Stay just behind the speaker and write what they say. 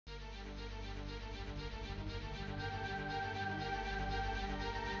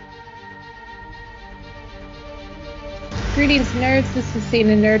Greetings, nerds. This is Scene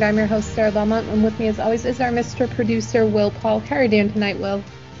and Nerd. I'm your host, Sarah Belmont, and with me, as always, is our Mr. Producer, Will Paul. How are you doing tonight, Will?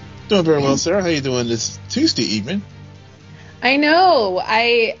 Doing very well, Sarah. How are you doing this Tuesday evening? I know.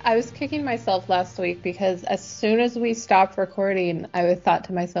 I was kicking myself last week because as soon as we stopped recording, I thought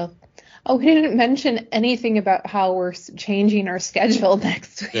to myself, oh, we didn't mention anything about how we're changing our schedule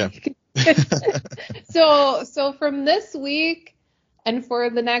next week. Yeah. So from this week and for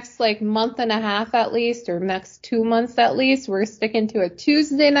the next month and a half at least, or next 2 months at least, we're sticking to a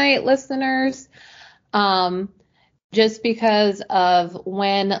Tuesday night, listeners. Just because of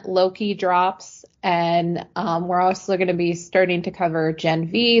when Loki drops, and we're also going to be starting to cover Gen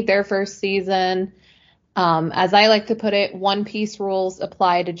V, their first season. As I like to put it, One Piece rules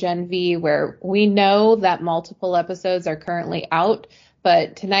apply to Gen V, where we know that multiple episodes are currently out,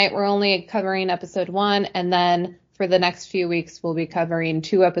 but tonight we're only covering episode 1, and then for the next few weeks we'll be covering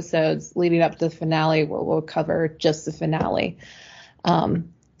 2 episodes leading up to the finale, where we'll cover just the finale.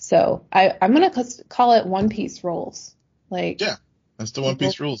 So I'm going to call it One Piece rules. Yeah, that's the One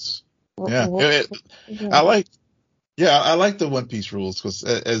Piece rules. Yeah. I like the One Piece rules because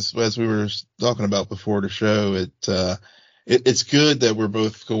as we were talking about before the show, it's good that we're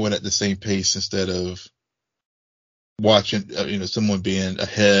both going at the same pace instead of watching, someone being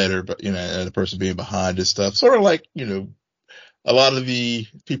ahead or, and a person being behind and stuff. Sort of like, a lot of the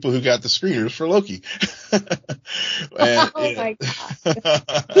people who got the screeners for Loki. My God.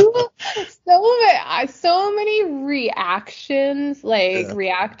 So many reactions,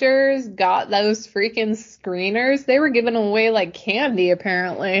 reactors got those freaking screeners. They were giving away like candy,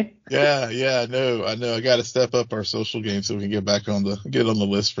 apparently. Yeah, I know. I got to step up our social game so we can get on the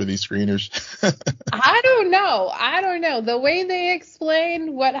list for these screeners. I don't know. The way they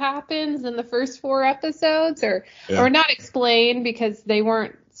explained what happens in the first 4 episodes, or not explained because they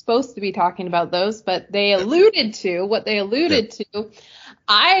weren't supposed to be talking about those, but they alluded to what they alluded to.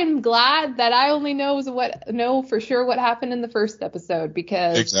 I'm glad that I only know for sure what happened in the first episode,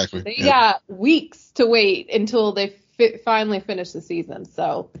 because they got weeks to wait until they finally finish the season.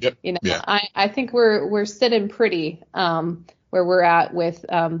 So, I think we're sitting pretty where we're at with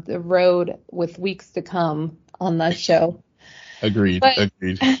the road with weeks to come on that show. Agreed.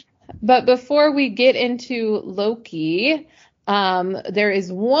 But before we get into Loki, there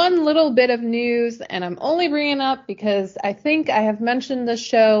is one little bit of news, and I'm only bringing it up because I think I have mentioned the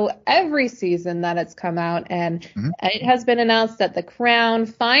show every season that it's come out, and it has been announced that The Crown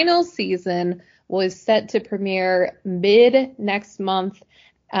final season was set to premiere mid next month,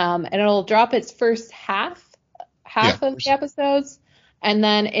 and it'll drop its first half of the episodes, and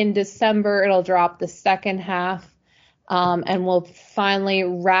then in December it'll drop the second half. And we'll finally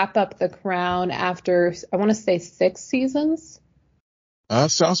wrap up The Crown after, I want to say, 6 seasons.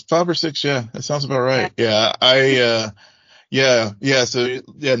 Sounds 5 or 6. Yeah, that sounds about right. Yeah. So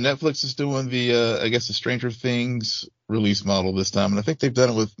Netflix is doing the Stranger Things release model this time. And I think they've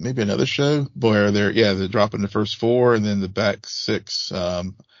done it with maybe another show where they're dropping the first 4 and then the back 6,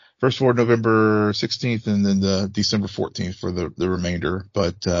 first 4 November 16th and then the December 14th for the remainder.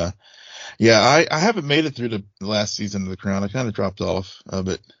 But, I haven't made it through the last season of The Crown. I kind of dropped off of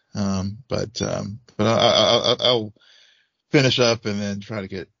it. But I'll finish up and then try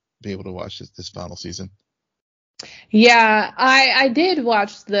to be able to watch this final season. Yeah, I did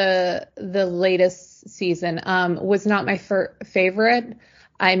watch the latest season. Was not my favorite.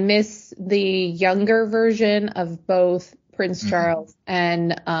 I miss the younger version of both Prince Charles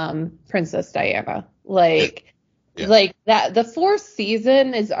and Princess Diana. That the 4th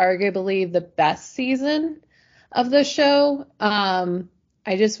season is arguably the best season of the show.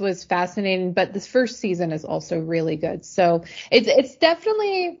 I just was fascinated, but this first season is also really good. So it's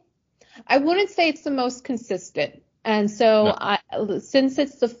definitely, I wouldn't say it's the most consistent. And so since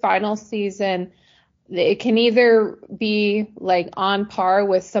it's the final season, it can either be on par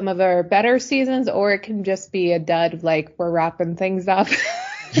with some of our better seasons, or it can just be a dud, we're wrapping things up.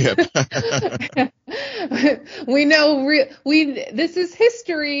 Yep. We know this is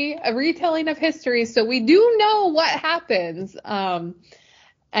history, a retelling of history, so we do know what happens. And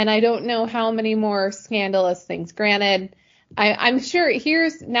I don't know how many more scandalous things. Granted, I'm sure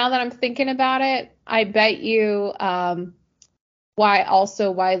now that I'm thinking about it, I bet you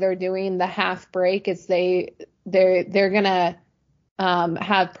why they're doing the half break is they're gonna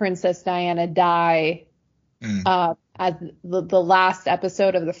have Princess Diana die at the last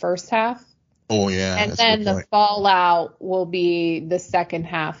episode of the first half. Oh yeah, and then the fallout will be the second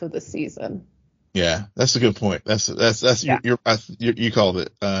half of the season. Yeah, that's a good point. That's you called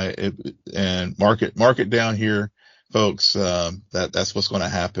it. And mark it down here, folks. That's what's going to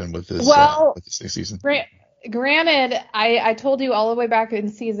happen with this. With this season. granted, I told you all the way back in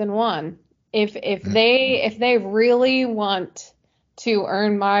season 1, if they really want to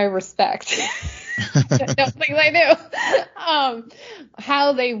earn my respect, I don't think they do.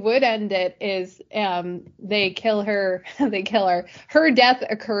 How they would end it is they kill her. They kill her. Her death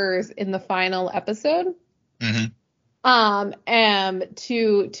occurs in the final episode. Mm-hmm.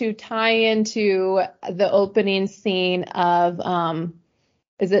 To tie into the opening scene of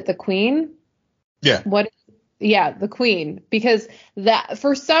is it the Queen? Yeah. What? Yeah, the Queen. Because that,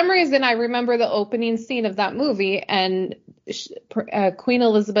 for some reason, I remember the opening scene of that movie, and Queen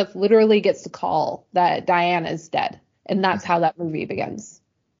Elizabeth literally gets the call that Diana is dead, and that's how that movie begins.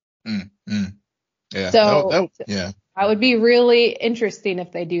 Mm-hmm. Yeah. So Yeah. that would be really interesting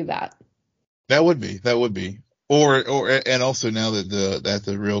if they do that. That would be. And also now that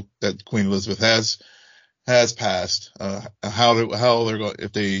that Queen Elizabeth has passed, how they're going,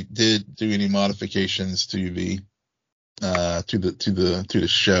 if they did do any modifications to the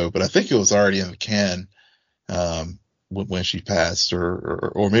show, but I think it was already in the can, when she passed,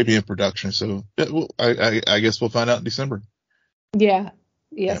 or maybe in production. So I guess we'll find out in December. Yeah. Yep.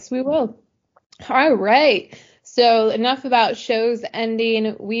 Yes, we will. All right. So enough about shows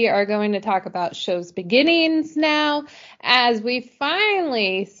ending. We are going to talk about shows beginnings now, as we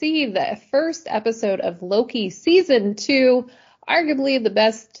finally see the first episode of Loki season 2, arguably the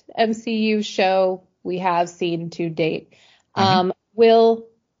best MCU show we have seen to date. Mm-hmm. Will,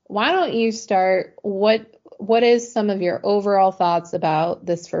 why don't you start? What is some of your overall thoughts about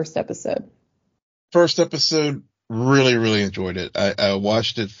this first episode? First episode, really, really enjoyed it. I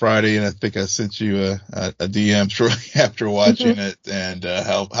watched it Friday, and I think I sent you a DM shortly after watching it, and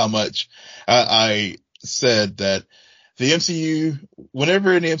how much I said that the MCU,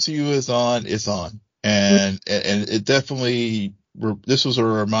 whenever an MCU is on, it's on, and it definitely, this was a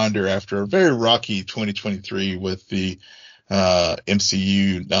reminder after a very rocky 2023 with the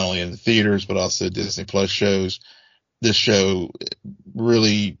MCU, not only in the theaters but also Disney Plus shows. This show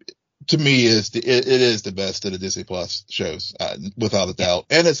really, to me, it is the best of the Disney Plus shows, without a doubt.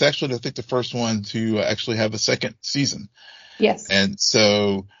 And it's actually, I think, the first one to actually have a second season. Yes. And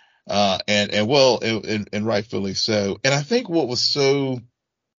so, and rightfully so. And I think what was so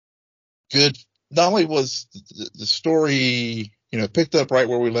good, not only was the story, picked up right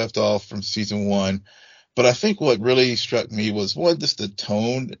where we left off from season 1, but I think what really struck me was, one, just the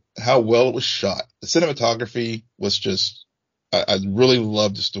tone, how well it was shot. The cinematography was just, I really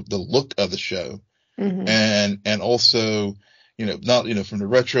loved just the look of the show. Mm-hmm. And also, not, from the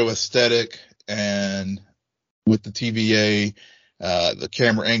retro aesthetic, and with the TVA, the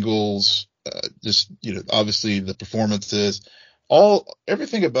camera angles, just, obviously the performances,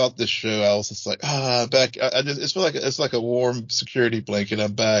 everything about this show, I was just like, back. It's like a warm security blanket.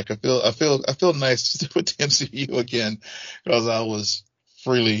 I'm back. I feel nice with the MCU again, because I was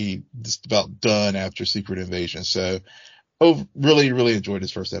really just about done after Secret Invasion. So, really, really enjoyed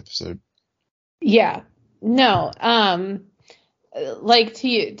this first episode. Yeah. No. Like,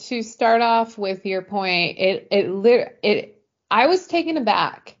 to start off with your point, I was taken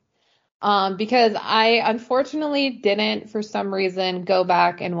aback. Because I unfortunately didn't, for some reason, go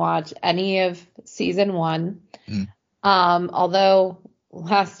back and watch any of season 1. Although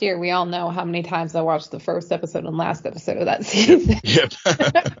last year we all know how many times I watched the first episode and last episode of that season. Yep.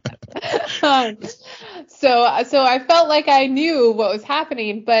 So I felt like I knew what was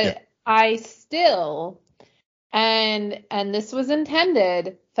happening, but Yep. I still, and this was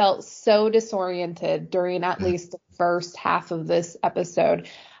intended, felt so disoriented during at least the first half of this episode.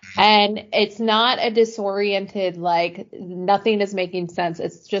 And it's not a disoriented, like, nothing is making sense.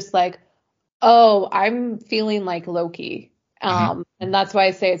 It's just like, oh, I'm feeling like Loki. And that's why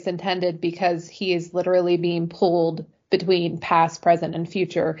I say it's intended, because he is literally being pulled between past, present, and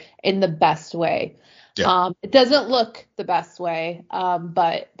future in the best way. Yeah. It doesn't look the best way,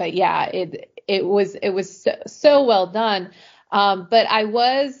 but yeah, it was so well done. But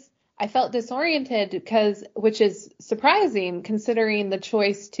I felt disoriented, which is surprising considering the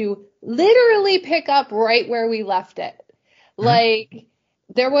choice to literally pick up right where we left it. Like,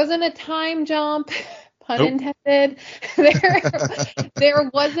 there wasn't a time jump, pun intended. There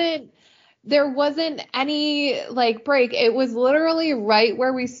wasn't any, like, break. It was literally right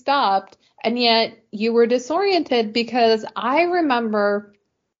where we stopped, and yet you were disoriented, because I remember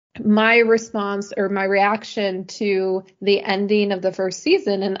my response, or my reaction to the ending of the first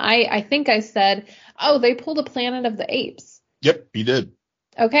season, and I think I said, oh, they pulled a Planet of the Apes. Yep, he did.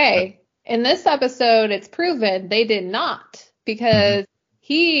 Okay. In this episode, it's proven they did not, because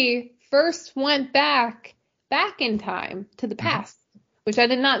he first went back in time to the past, which I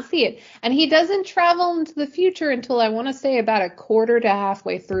did not see it. And he doesn't travel into the future until I want to say about a quarter to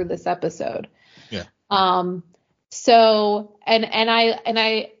halfway through this episode. Yeah. So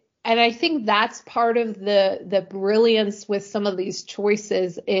I think that's part of the brilliance with some of these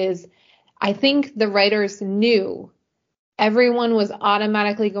choices is I think the writers knew everyone was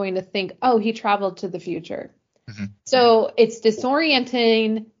automatically going to think, oh, he traveled to the future. Mm-hmm. So it's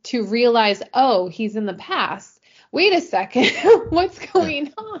disorienting to realize, oh, he's in the past. Wait a second, what's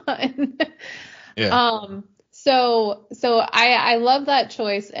going on? Yeah. So I love that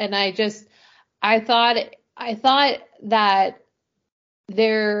choice, and I thought that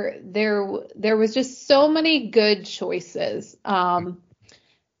there was just so many good choices. And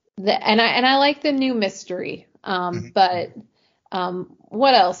I like the new mystery. But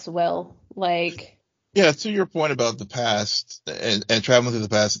what else, Will? Like, Yeah, to your point about the past and traveling through the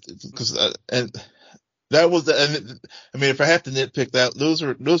past, because and that was and I mean, if I have to nitpick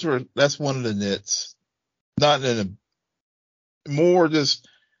that, that's one of the nits, not in a more just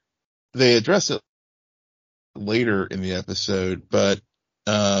they address it later in the episode, but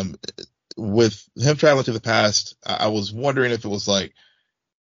with him traveling to the past, I was wondering if it was like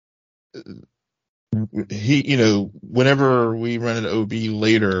whenever we run an OB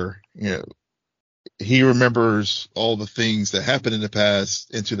later, he remembers all the things that happened in the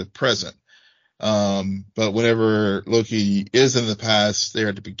past into the present. But whenever Loki is in the past, there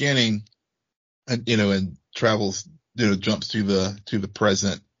at the beginning, and travels, jumps to the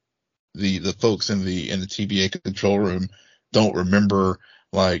present, the folks in the TVA control room don't remember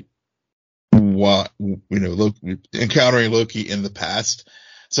like what, Loki, encountering Loki in the past.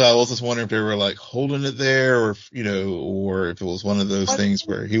 So I was just wondering if they were like holding it there, or or if it was one of those things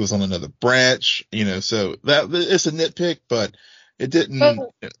where he was on another branch, so that it's a nitpick, but it didn't.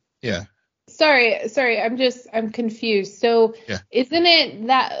 Yeah. Sorry, I'm confused. So Yeah. isn't it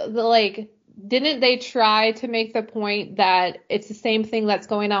that didn't they try to make the point that it's the same thing that's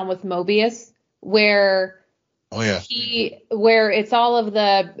going on with Mobius, where Oh yeah. where it's all of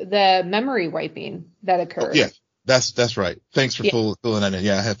the memory wiping that occurred? Oh, yeah. That's right. Thanks for filling that in.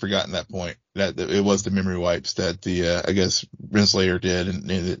 Yeah, I had forgotten that point. That it was the memory wipes that the I guess Renslayer did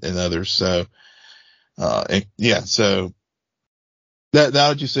and others. So so that now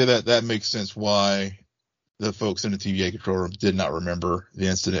that you say that makes sense why the folks in the TVA control room did not remember the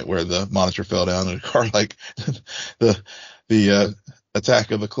incident where the monitor fell down in a car. Like the Attack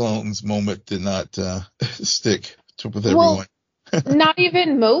of the Clones moment did not stick with everyone. Not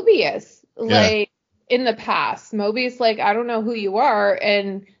even Mobius. Yeah. In the past, Mobius, I don't know who you are,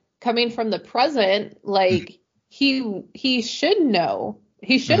 and coming from the present, he should know.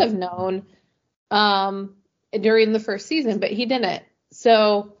 He should have known during the first season, but he didn't.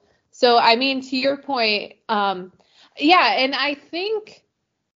 So I mean, to your point, and I think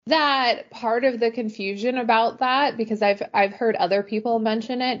that part of the confusion about that, because I've heard other people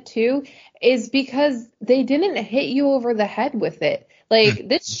mention it too, is because they didn't hit you over the head with it.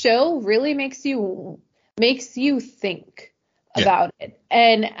 This show really makes you think about it,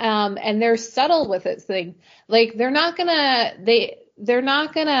 and they're subtle with it. They're not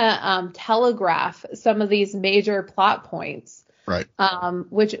gonna telegraph some of these major plot points, right?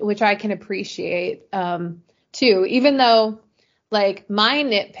 Which I can appreciate too, even though my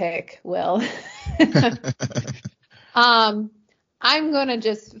nitpick, Will, I'm gonna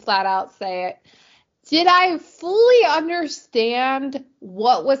just flat out say it. Did I fully understand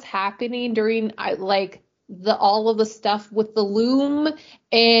what was happening during all of the stuff with the loom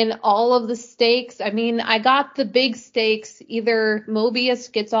and all of the stakes? I mean, I got the big stakes. Either Mobius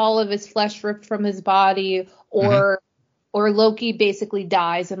gets all of his flesh ripped from his body, or Loki basically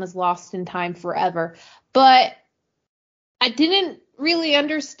dies and is lost in time forever. But I didn't really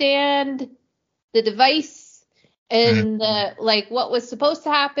understand the device and the what was supposed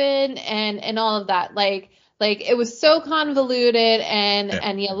to happen and all of that. It was so convoluted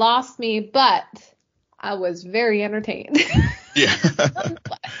and you lost me, but I was very entertained. Yeah.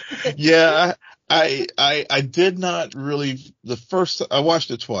 Yeah, I did not really. I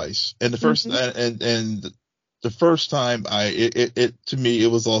watched it twice, and the first and the first time it to me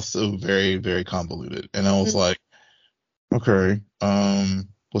it was also very, very convoluted, and I was like, okay,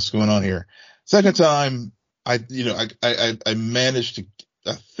 what's going on here? Second time, I managed to,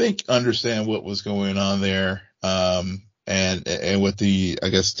 I think, understand what was going on there. And with the, I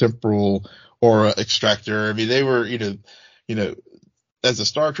guess, temporal aura extractor. I mean, they were, as a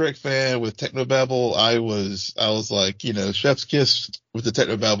Star Trek fan with technobabble, I was like, chef's kiss with the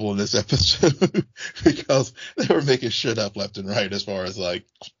technobabble in this episode because they were making shit up left and right as far as like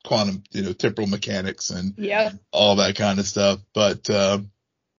quantum, temporal mechanics and Yep. all that kind of stuff. But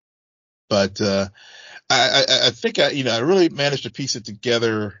I think I really managed to piece it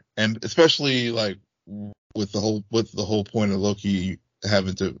together, and especially like with the whole point of Loki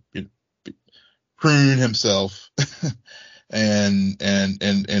having to prune himself and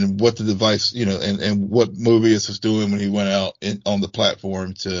what the device, and what Mobius was doing when he went out on the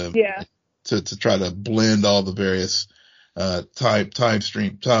platform to Yeah. try to blend all the various time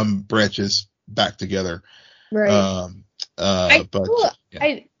branches back together. Right. But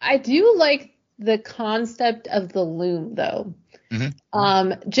yeah. I do like the concept of the loom though.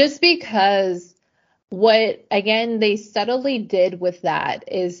 Mm-hmm. Just because what again they subtly did with that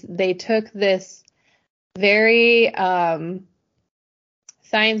is they took this very science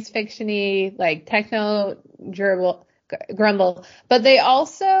fictiony, like techno grumble, but they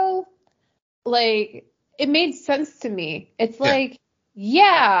also like it made sense to me. It's Yeah. like,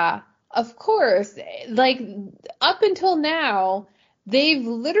 yeah, of course. Like up until now, they've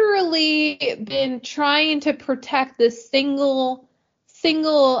literally been trying to protect this single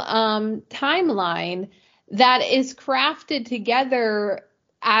timeline that is crafted together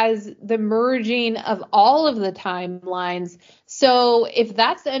as the merging of all of the timelines. So if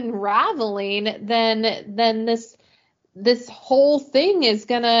that's unraveling, then this whole thing is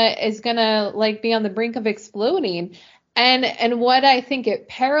gonna like be on the brink of exploding. And what I think it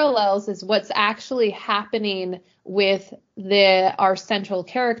parallels is what's actually happening with our central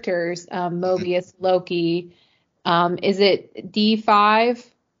characters, Mobius, Loki. Is it D5?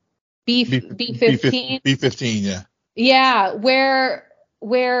 B15? B15, yeah. Yeah, where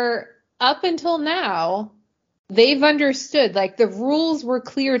up until now they've understood, like the rules were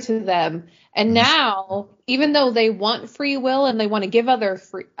clear to them, and Mm-hmm. now even though they want free will and they want to give others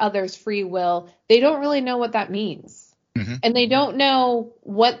free will, they don't really know what that means. Mm-hmm. And they don't know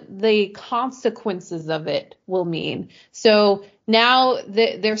what the consequences of it will mean. So now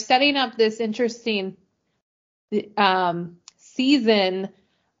they're setting up this interesting season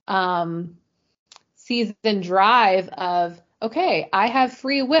drive of, okay, I have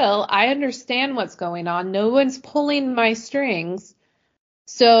free will. I understand what's going on. No one's pulling my strings.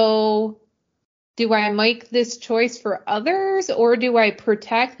 So do I make this choice for others, or do I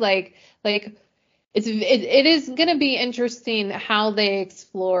protect it is going to be interesting how they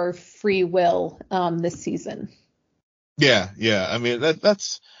explore free will this season. Yeah. I mean,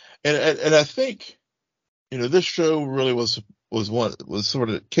 that's, and I think, this show really was what was sort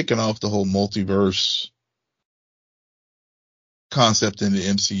of kicking off the whole multiverse concept in the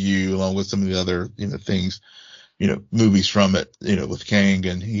MCU, along with some of the other, things, movies from it, with Kang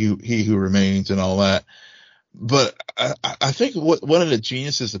and he who remains and all that. But I think one of the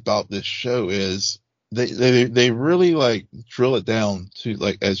geniuses about this show is they really like drill it down to,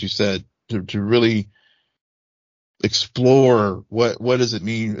 like, as you said, to really explore what does it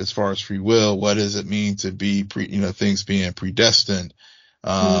mean as far as free will? What does it mean to be things being predestined?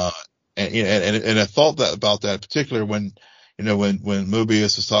 Uh, and I thought that about that in particular when, when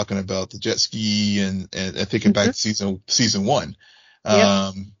Mobius was talking about the jet ski and thinking back to season one.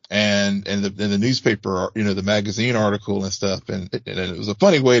 Yep. And the newspaper, the magazine article and stuff. And it was a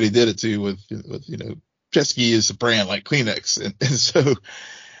funny way they did it too with jet ski is a brand like Kleenex. And so,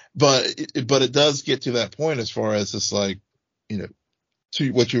 but it does get to that point as far as it's like, to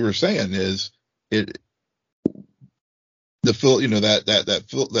what you were saying is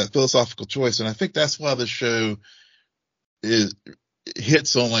that philosophical choice. And I think that's why the show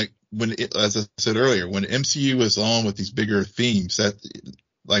hits on, like, as I said earlier, when MCU is on with these bigger themes that,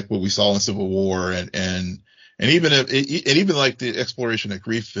 like what we saw in Civil War and even like the exploration of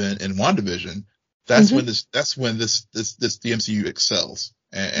grief in WandaVision, that's when the MCU excels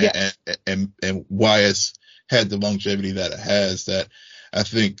and why it's had the longevity that it has, that I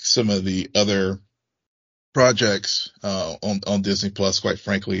think some of the other projects on Disney Plus, quite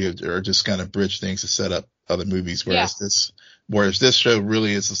frankly, are just kind of bridge things to set up other movies. Whereas this show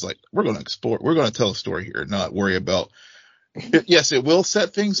really is just like, we're going to tell a story here, not worry about. Yes, it will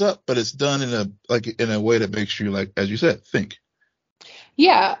set things up, but it's done in a way that makes you, like, as you said, think.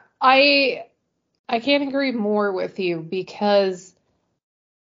 Yeah, I can't agree more with you, because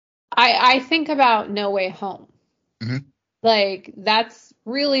I think about No Way Home. Mm-hmm. Like, that's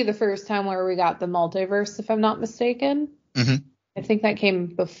really the first time where we got the multiverse, if I'm not mistaken. Mm-hmm. I think that came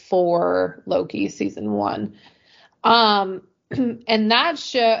before Loki season 1. And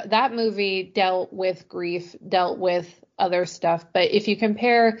that movie dealt with grief, dealt with other stuff. But if you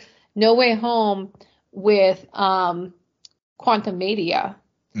compare No Way Home with Quantumania,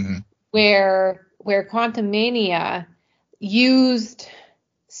 Mm-hmm. where Quantumania used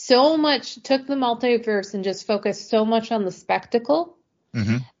so much, took the multiverse and just focused so much on the spectacle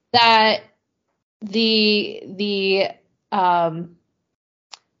Mm-hmm. that the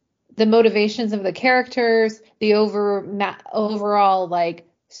motivations of the characters, the overall like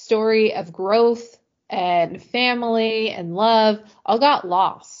story of growth and family and love all got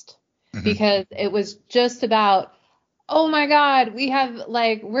lost because it was just about, oh my God,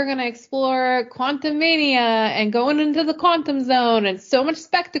 we're going to explore quantum mania and going into the quantum zone and so much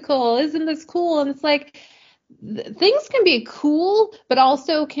spectacle. Isn't this cool? And it's like, things can be cool, but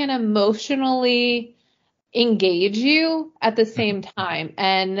also can emotionally engage you at the same time.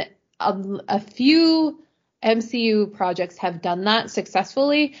 And a few MCU projects have done that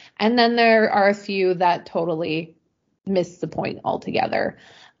successfully. And then there are a few that totally miss the point altogether.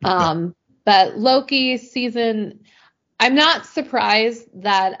 But Loki season, I'm not surprised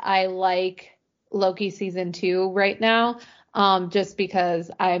that I like Loki season 2 right now, just because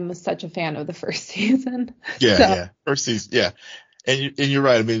I'm such a fan of the first season. Yeah. First season. Yeah. And you're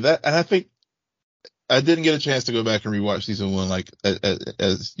right. I mean, and I think I didn't get a chance to go back and rewatch season 1, like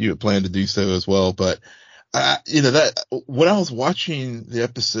as you had planned to do so as well. But that when I was watching the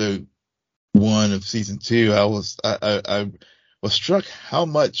episode 1 of season 2, I was struck how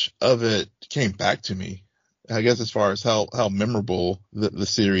much of it came back to me. I guess as far as how memorable the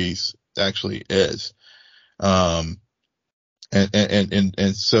series actually is. And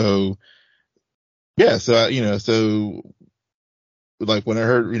so, yeah, so like when I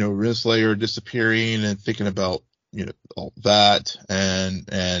heard, Renslayer disappearing and thinking about, all that and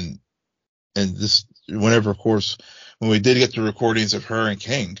this, whenever, of course, when we did get the recordings of her and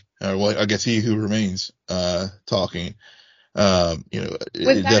King, well, I guess He Who Remains, talking, Was it that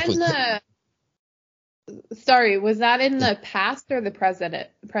in definitely, was that in the past or the present?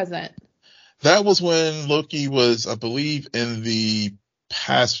 that was when Loki was, I believe, in the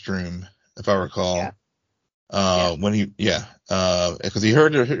past room, if I recall. Yeah. Because he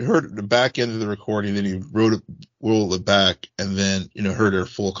heard the back end of the recording, then he rolled it back, and then, heard their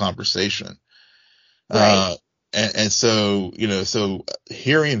full conversation. Right. And so, so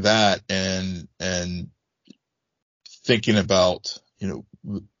hearing that and thinking about,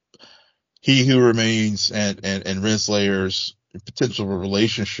 He Who Remains and Renslayer's potential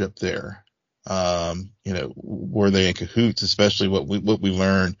relationship there, were they in cahoots, especially what we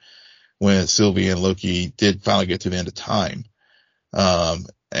learned when Sylvie and Loki did finally get to the end of time. And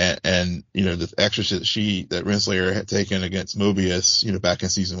the actions that Renslayer had taken against Mobius, back in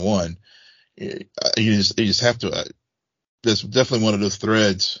season 1, you just have to, that's definitely one of those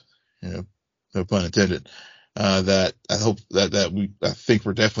threads, no pun intended, that I hope I think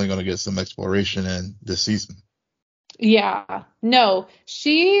we're definitely going to get some exploration in this season. Yeah. No,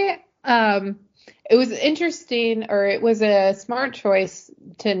 it was interesting, or it was a smart choice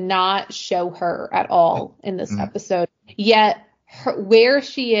to not show her at all in this episode. Yet, where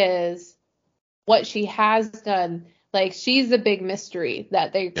she is, what she has done, like, she's a big mystery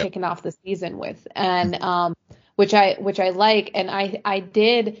that they're kicking off the season with, and which I like. And I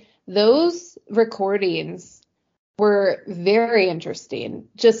did, those recordings were very interesting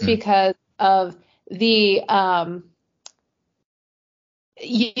just because of the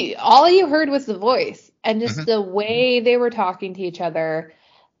all you heard was the voice and just the way they were talking to each other.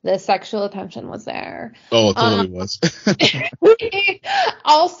 The sexual attention was there. Oh, it totally was.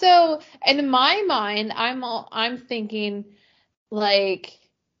 Also, in my mind, I'm thinking, like,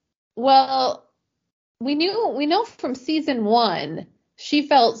 well, we know from season 1 she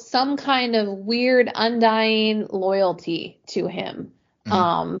felt some kind of weird undying loyalty to him.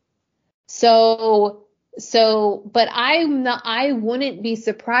 But I wouldn't be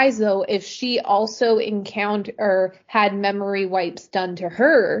surprised though if she also encountered or had memory wipes done to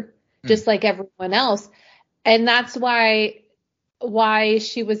her, just like everyone else. And that's why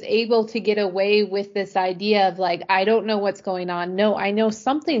she was able to get away with this idea of, like, I don't know what's going on. No, I know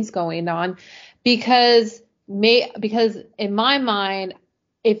something's going on, because in my mind,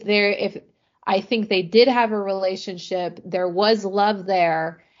 if I think they did have a relationship, there was love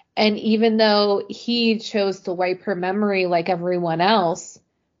there. And even though he chose to wipe her memory like everyone else,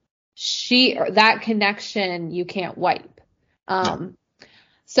 that connection you can't wipe.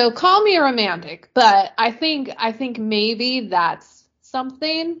 So call me a romantic, but I think maybe that's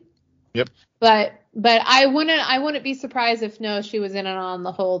something. Yep. But I wouldn't be surprised if she was in and on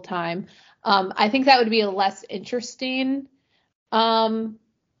the whole time. I think that would be a less interesting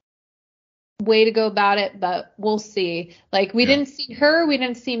way to go about it, but we'll see. Like, we didn't see her. We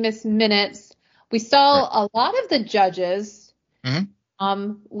didn't see Miss Minutes. We saw a lot of the judges. We're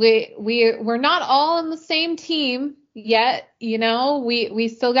not all on the same team yet. We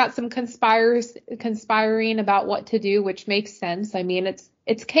still got some conspiring about what to do, which makes sense. I mean,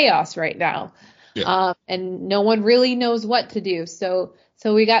 it's chaos right now. And no one really knows what to do. So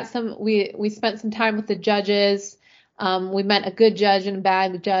we spent some time with the judges. We met a good judge and a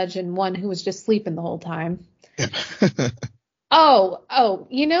bad judge and one who was just sleeping the whole time. Oh,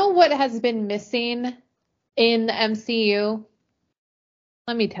 you know what has been missing in the MCU?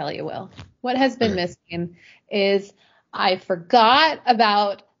 Let me tell you, Will. What has been missing is I forgot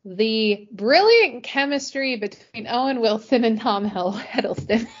about the brilliant chemistry between Owen Wilson and Tom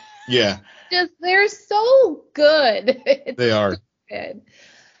Hiddleston. Yeah. They're so good. They are. Good.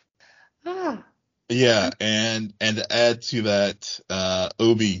 Yeah, and to add to that,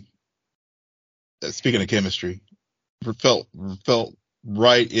 Obi, speaking of chemistry, felt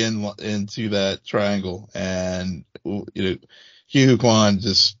right into that triangle, and Hugh Kwan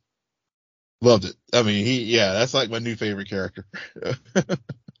just loved it. I mean, that's like my new favorite character.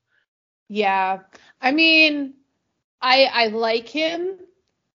 Yeah, I mean, I like him.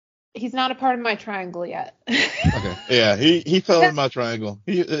 He's not a part of my triangle yet. Okay. Yeah, he fell in my triangle.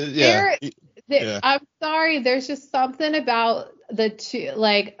 I'm sorry. There's just something about the two,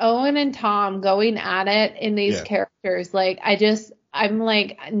 like Owen and Tom going at it in these characters. Like, I'm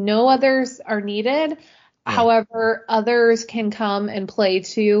like, no others are needed. Yeah. However, others can come and play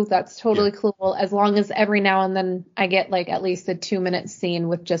too. That's totally cool. As long as every now and then I get like at least a 2-minute scene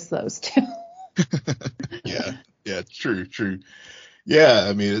with just those two. Yeah, true. Yeah,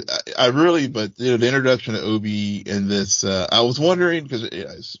 I mean, I really, but the introduction of Obi in this, I was wondering because I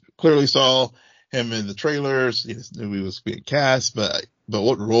clearly saw him in the trailers. Knew he was being cast, but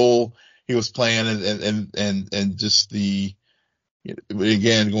what role he was playing, and just the,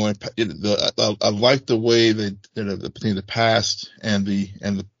 again, going, I like the way they, between the past and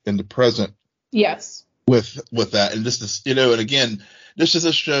the present. Yes. With that, and just and again, this is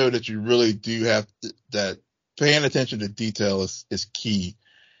a show that you really do have that. Paying attention to detail is key.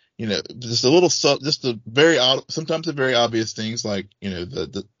 Just a little sometimes the very obvious things like,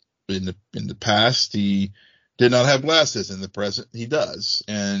 in the past he did not have glasses, in the present he does.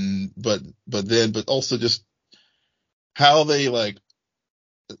 But also just how they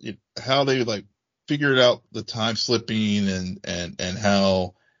figured out the time slipping and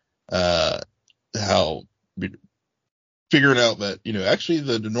how figured out that, actually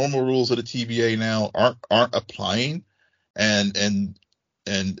the normal rules of the TVA now aren't applying, and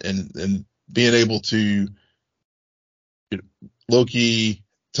being able to, Loki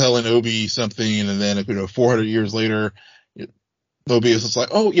telling Obi something, and then 400 years later, Obi is just like,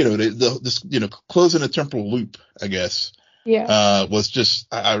 this closing a temporal loop, I guess. Yeah. Was just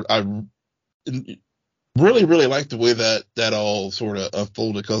I really, really like the way that all sort of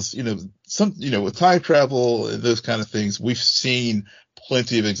unfolded, because, with time travel and those kind of things, we've seen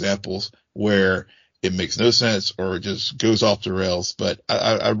plenty of examples where it makes no sense or it just goes off the rails. But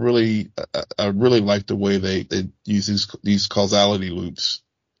I really like the way they use these causality loops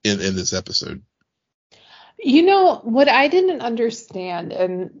in this episode. What I didn't understand,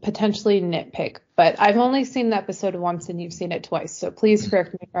 and potentially nitpick, but I've only seen the episode once and you've seen it twice, so please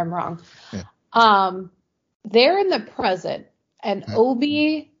correct me if I'm wrong. Yeah. They're in the present, and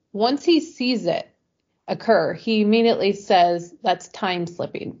Obi, once he sees it occur, he immediately says that's time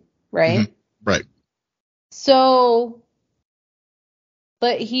slipping, right? Mm-hmm. Right. So,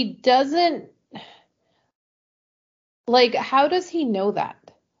 but he doesn't, like, how does he know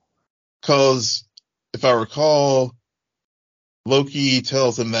that? Because if I recall, Loki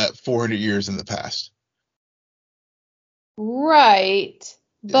tells him that 400 years in the past. Right.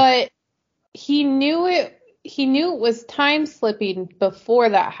 Yeah. But he knew it was time slipping before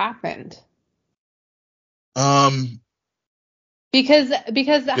that happened. Because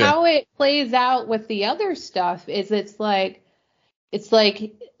how it plays out with the other stuff is it's like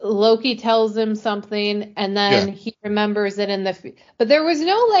Loki tells him something and then he remembers it but there was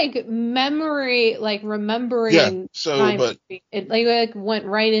no memory, remembering. Yeah. So, but it went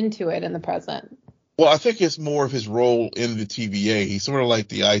right into it in the present. Well, I think it's more of his role in the TVA. He's sort of like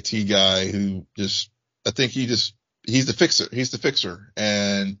the IT guy who I think he's the fixer. He's the fixer.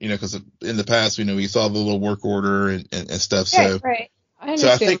 And, because in the past, he saw the little work order and stuff. So, right. I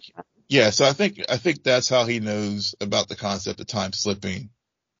understand. So I think that's how he knows about the concept of time slipping.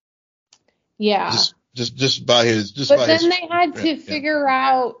 Yeah. Just by his, but then they had to figure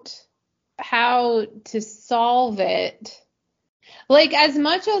out how to solve it. Like, as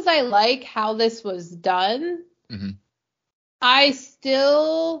much as I like how this was done, Hmm. I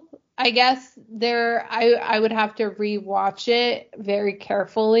still, I guess I would have to rewatch it very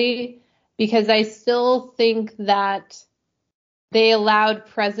carefully because I still think that they allowed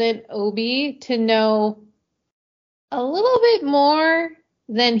present Obi to know a little bit more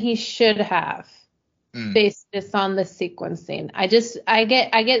than he should have Mm. based just on the sequencing. I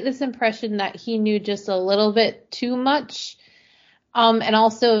get this impression that he knew just a little bit too much. And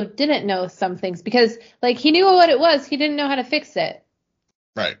also didn't know some things because like he knew what it was, he didn't know how to fix it.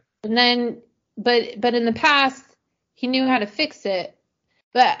 Right. And then but in the past he knew how to fix it.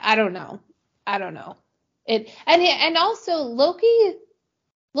 But I don't know. I don't know. And also Loki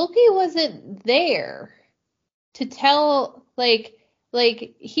wasn't there to tell like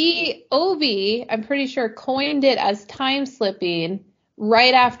he Obi, I'm pretty sure coined it as time slipping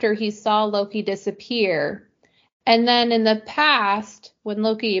right after he saw Loki disappear. And then in the past, when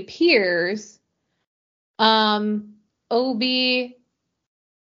Loki appears, Obi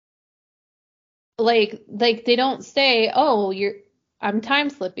like they don't say, "Oh, I'm time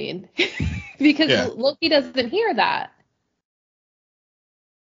slipping," because Yeah. Loki doesn't hear that.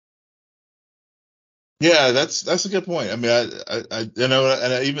 Yeah, that's a good point. I mean, you know,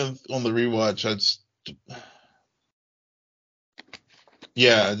 and even on the rewatch,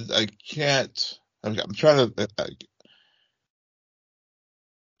 yeah, I can't. I'm trying to. I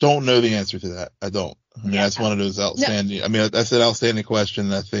don't know the answer to that. I don't. I mean, Yeah. that's one of those No. outstanding. I mean, that's an outstanding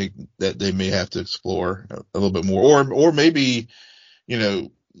question. I think that they may have to explore a little bit more, or maybe, you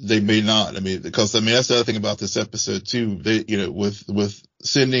know, they may not. I mean, because I mean, that's the other thing about this episode too. They, you know, with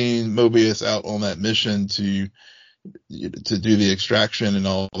sending Mobius out on that mission to do the extraction and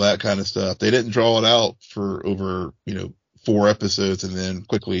all that kind of stuff. They didn't draw it out for over, you know, 4 episodes and then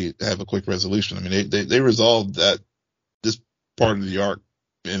quickly have a quick resolution. I mean, they resolved that this part of the arc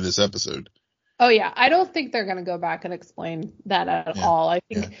in this episode. Oh yeah, I don't think they're gonna go back and explain that at Yeah. all.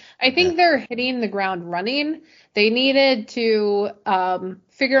 Yeah. I Yeah. think they're hitting the ground running. They needed to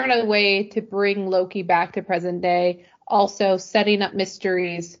figure out a way to bring Loki back to present day, also setting up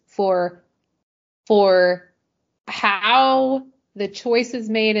mysteries for how the choices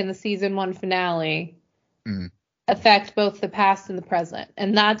made in the season 1 finale Mm-hmm. affect both the past and the present.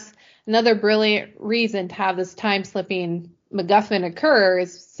 And that's another brilliant reason to have this time slipping MacGuffin occur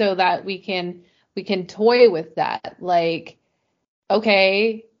is so that we can toy with that. Like,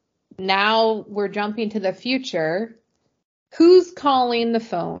 okay, now we're jumping to the future. Who's calling the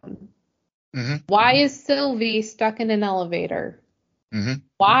phone? Mm-hmm. Why is Sylvie stuck in an elevator? Mm-hmm.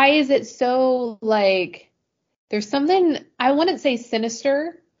 Why is it so like there's something I wouldn't say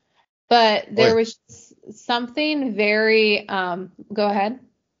sinister, but Oh, yeah. there was something very go ahead.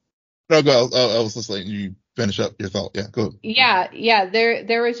 No, go. I was just letting you finish up your thought. Yeah, go. Yeah,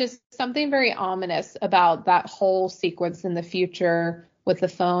 there was just something very ominous about that whole sequence in the future with the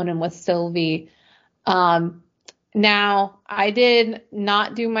phone and with Sylvie. Um, Now, I did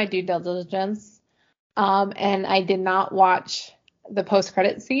not do my due diligence, and I did not watch the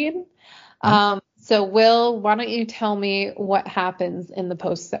post-credit scene. Mhm. So Will, why don't you tell me what happens in the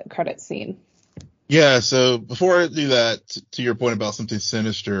post-credit scene? Yeah. So before I do that, to your point about something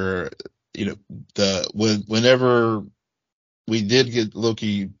sinister, you know, whenever we did get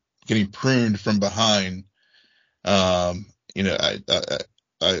Loki getting pruned from behind, um, you know,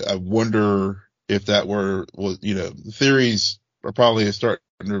 I wonder if that was, you know, the theories are probably starting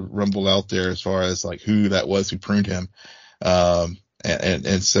to rumble out there as far as like who that was who pruned him.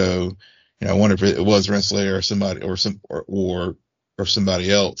 And so, you know, I wonder if it was Renslayer or somebody or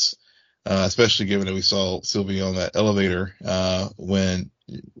somebody else, especially given that we saw Sylvie on that elevator, when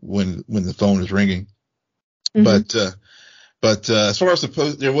the phone was ringing. Mm-hmm. But as far as the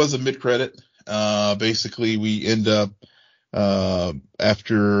post, there was a mid credit. Basically we end up,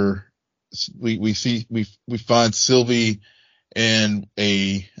 after we find Sylvie and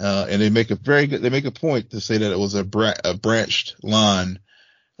they make they make a point to say that it was a branched line,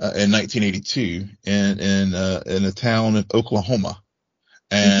 in 1982 in a town in Oklahoma.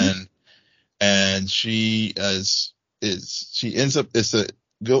 Mm-hmm. And she she ends up,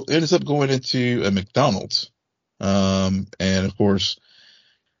 ends up going into a McDonald's. And of course,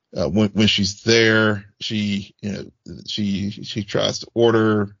 when she's there, you know, she tries to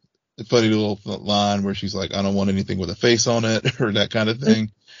order a funny little line where she's like, I don't want anything with a face on it or that kind of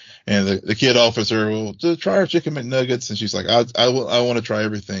thing. And the kid offers her, well, to try our chicken McNuggets. And she's like, I want to try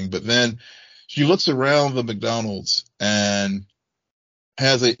everything. But then she looks around the McDonald's and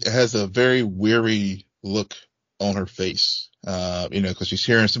has a very weary look on her face. You know, cause she's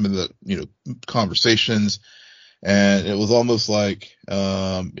hearing some of the, you know, conversations, and it was almost like,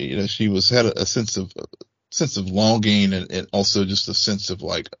 she had a sense of longing, and also just a sense of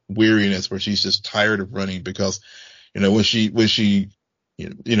like weariness, where she's just tired of running, because, when she, she,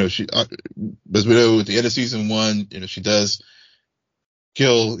 as we know, at the end of season 1, she does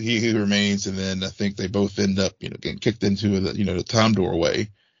kill He Who Remains, and then I think they both end up, getting kicked into the time doorway.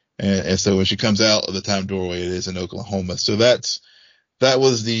 And so when she comes out of the time doorway, it is in Oklahoma. So that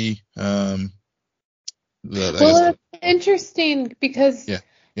was I guess, Well, it's interesting because yeah,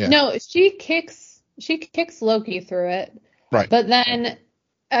 yeah, no, she kicks Loki through it, right. but then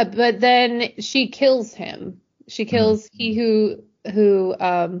she kills him. She Hmm. kills he who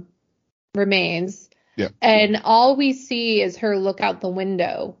remains, Yeah, and all we see is her look out the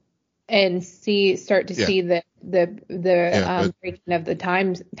window and start to yeah, see the yeah. But breaking of the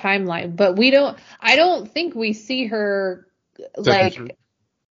timeline. But we don't. I don't think we see her stepping through. like,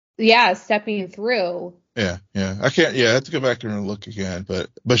 yeah, stepping through. Yeah, yeah. I can't. Yeah, I have to go back and look again. But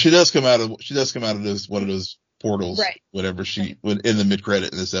she does come out of those, one of those portals, Right. whatever, in the mid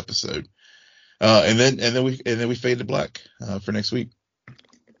credit in this episode. And then we fade to black for next week.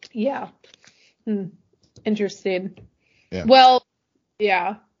 Yeah. Hmm. Interesting. Yeah. Well,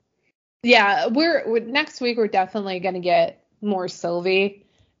 yeah. Yeah, we're next week we're definitely going to get more Sylvie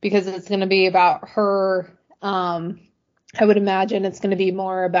because it's going to be about her. I would imagine it's going to be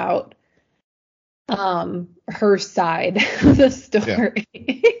more about her side of the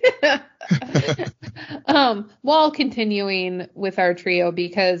Yeah. story. While continuing with our trio,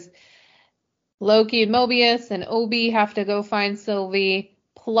 because Loki and Mobius and Obi have to go find Sylvie.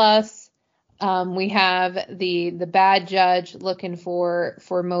 Plus, we have the bad judge looking for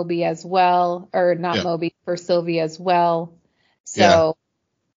Moby as well, or not Yeah. Moby, for Sylvie as well. Yeah. So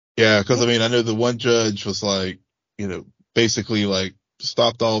Yeah. Because I mean, I know the one judge was like, basically like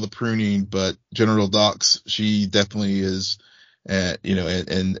stopped all the pruning, but General Docs, she definitely is, and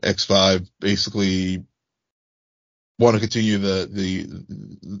X5 basically want to continue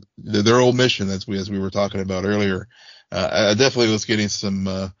their old mission, as we were talking about earlier. I definitely was getting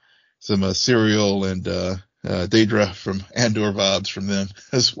some Serial and Daedra from Andor vibes from them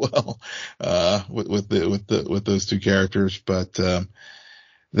as well, with those two characters. But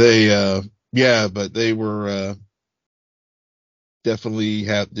they were definitely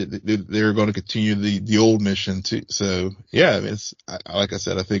they're going to continue the old mission too. So yeah, I mean, like I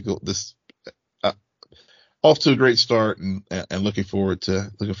said, I think this. Off to a great start, and looking forward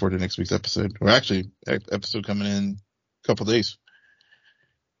to next week's episode. Or actually, episode coming in a couple days.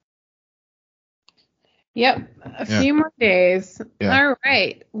 yep, a Yeah, few more days. yeah, All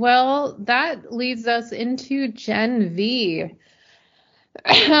right. Well, that leads us into Gen V,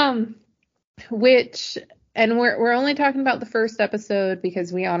 um, which, and we're only talking about the first episode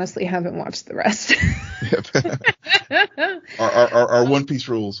because we honestly haven't watched the rest. yep. Our One Piece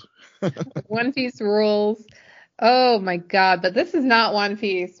rules. One Piece rules. Oh my God, but this is not One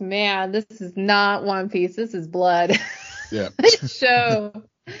Piece. Man, this is not One Piece. This is blood. Yeah, Show.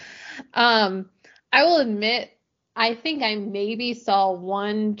 Um, I will admit, I think I maybe saw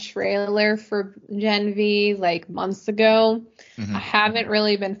one trailer for Gen V like months ago. I hmm, haven't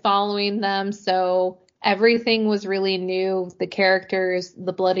really been following them, so everything was really new. The characters,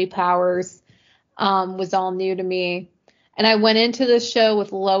 the bloody powers, was all new to me. And I went into this show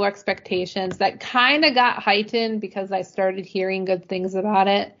with low expectations that kind of got heightened because I started hearing good things about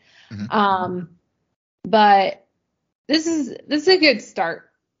it. hmm, Um, but this is a good start.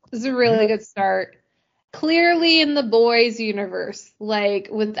 This is a hmm. really good start. Clearly in the boys universe, like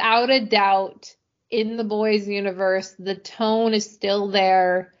without a doubt, in the boys universe, the tone is still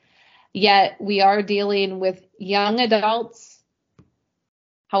there. Yet we are dealing with young adults.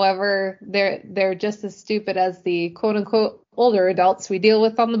 However, they're just as stupid as the quote unquote older adults we deal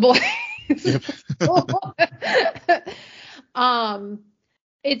with on the boys. Yep. um,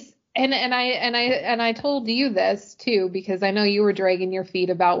 it's and I told you this too because I know you were dragging your feet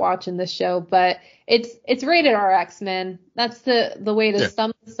about watching the show, but it's rated R X-Men. That's the way to Yeah.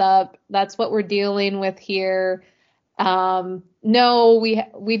 sum this up. That's what we're dealing with here. No,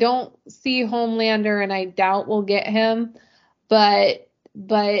 we don't see Homelander, and I doubt we'll get him, but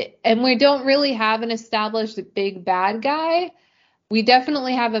and we don't really have an established big bad guy. We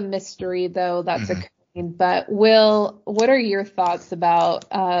definitely have a mystery though that's Hmm. occurring. But Will, what are your thoughts about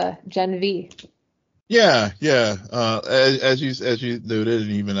Gen V? Yeah, yeah. As you noted,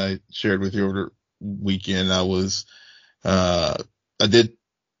 and even I shared with you over the weekend, I did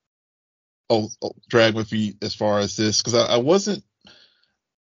drag my feet as far as this, because I wasn't,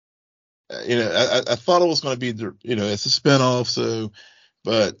 I thought it was going to be, it's a spinoff, so,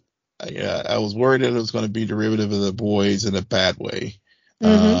 but I was worried that it was going to be derivative of the boys in a bad way.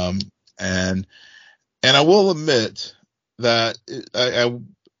 Mm-hmm. And I will admit that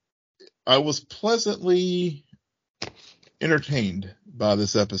I was pleasantly entertained by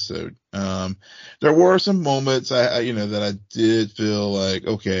this episode. There were some moments that I did feel like,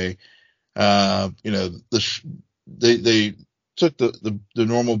 okay, they took the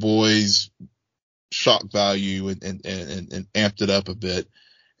normal boys shock value and amped it up a bit.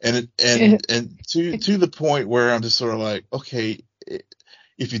 And to the point where I'm just sort of like, okay,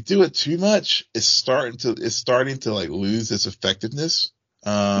 if you do it too much, it's starting to like lose its effectiveness.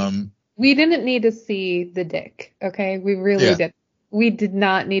 We didn't need to see the dick, okay? We really Yeah, did. We did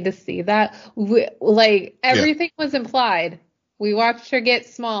not need to see that. Like yeah, everything was implied. We watched her get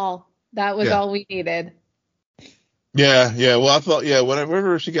small. That was yeah, all we needed. yeah. Well, I thought, yeah,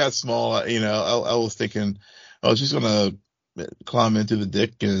 whenever she got small, I was thinking, oh, she's gonna climb into the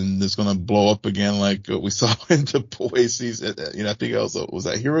dick and it's gonna blow up again, like what we saw in the boys season. I think also was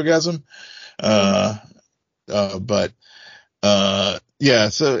that Herogasm. Mm-hmm. Uh, but yeah,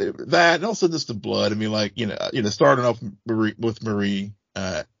 so that, and also just the blood. I mean, like, starting off with Marie,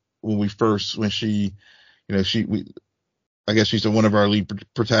 when she, I guess she's one of our lead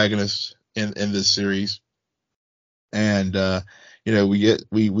protagonists in this series. And,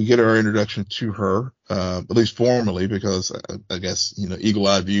 we get our introduction to her, at least formally, because I guess,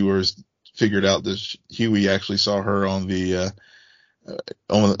 eagle-eyed viewers figured out that Huey actually saw her on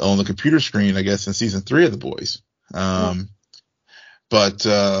on the computer screen, I guess, in season 3 of The Boys. Right. But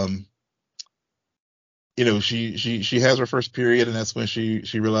she has her first period, and that's when she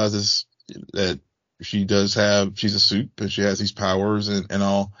realizes that she's a soup and she has these powers and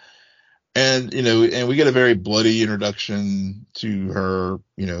all. And and we get a very bloody introduction to her,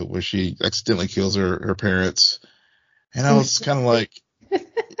 where she accidentally kills her parents. And I was kind of like,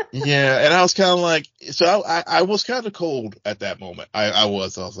 yeah, and I was kind of like, so I was kind of cold at that moment. I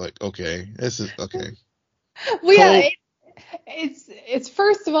was like, okay, this is okay. Well, Cold. yeah, it's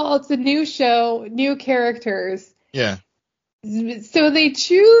first of all, it's a new show, new characters. Yeah. So they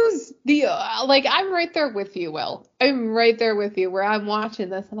choose like I'm right there with you, Will. I'm right there with you where I'm watching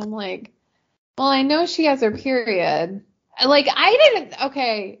this and I'm like, well, I know she has her period. Like I didn't.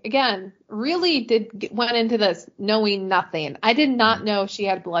 Okay, again, really went into this knowing nothing. I did Mm-hmm. not know she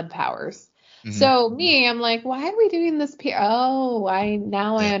had blood powers. Mm-hmm. So me, I'm like, why are we doing this? Oh, I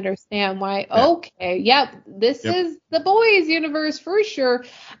Yeah. understand why. Yeah. Okay, yep, this Yep. is the boys' universe for sure.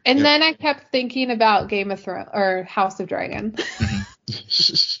 And Yep. then I kept thinking about Game of Thrones or House of Dragon. Mm-hmm.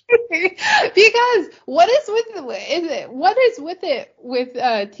 Because what is with it with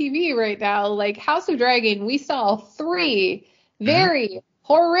TV right now? Like House of Dragon, we saw 3 Mm-hmm. very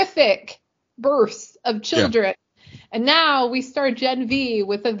horrific births of Yeah. children. And now we start Gen V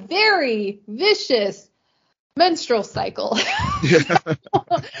with a very vicious menstrual cycle. Yeah.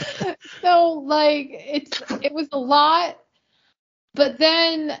 So like it was a lot, but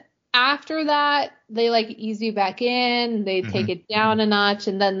then after that they like ease you back in, they Mm-hmm. take it down a notch,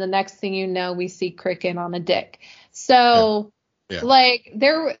 and then the next thing you know we see Cricket on a dick. Yeah. So Yeah. like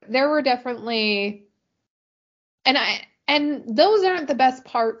there were definitely, and those aren't the best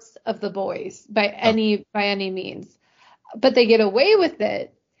parts of the boys by No. any means, but they get away with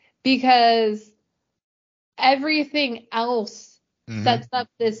it because everything else Mm-hmm. sets up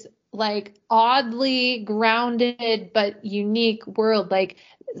this like oddly grounded but unique world. Like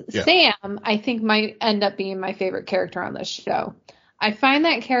Yeah. Sam, I think might end up being my favorite character on this show. I find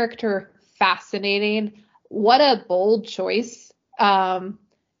that character fascinating. What a bold choice to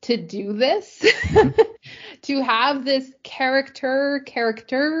do this. Mm-hmm. To have this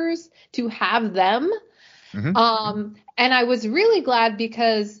characters, to have them. Mm-hmm. And I was really glad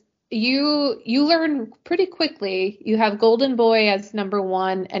because you learn pretty quickly. You have Golden Boy as number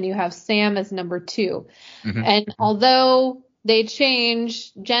 1 and you have Sam as number 2. Mm-hmm. And although they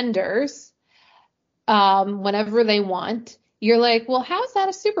change genders whenever they want, you're like, well, how's that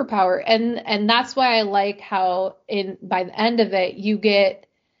a superpower? And that's why I like how by the end of it you get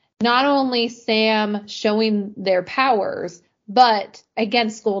not only Sam showing their powers, but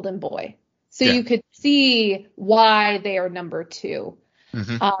against Golden Boy. So Yeah. you could see why they are number 2.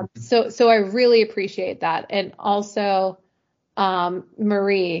 Mm-hmm. So I really appreciate that. And also,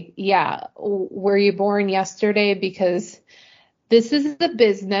 Marie, yeah, were you born yesterday? Because this is the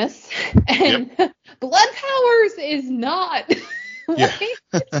business Yep. and blood powers is not. Yeah.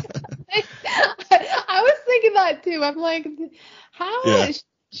 I was thinking that too. I'm like, how Yeah.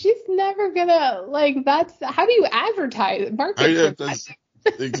 she's never gonna like that's how do you advertise market for that?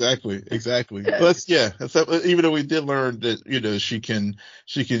 Exactly. But even though we did learn that, she can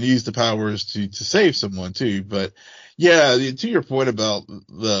use the powers to save someone too. But yeah, to your point about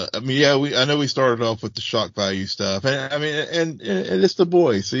I know we started off with the shock value stuff, and I mean, and it's the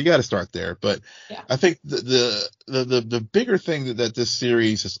boys, so you got to start there. But Yeah. I think the bigger thing that this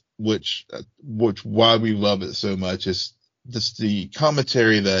series is, which why we love it so much, is just the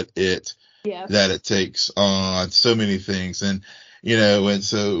commentary Yes. that it takes on so many things. And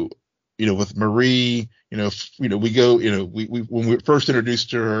so, with Marie, we go, we when we first introduced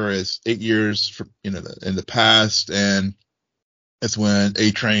to her as 8 years from, in the past, and that's when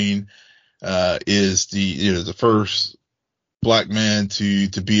A Train, is the first black man to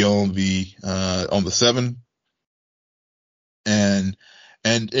be on the seven. And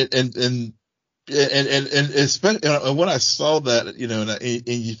especially, and when I saw that, and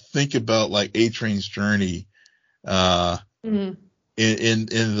you think about like A Train's journey, Mm. in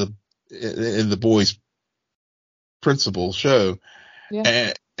the boys' principal show,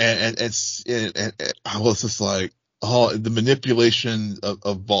 Yeah. and I was just like, oh, the manipulation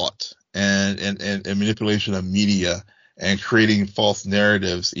of Vought, and manipulation of media, and creating false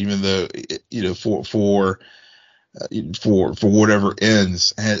narratives, even though, for whatever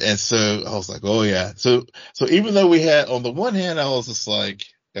ends. And so I was like, oh yeah. So even though we had, on the one hand, I was just like,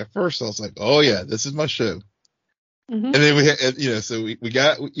 at first I was like, oh yeah, this is my show. Mm-hmm. And then we had, so we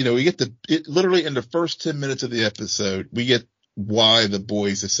got, we get literally in the first 10 minutes of the episode, we get why The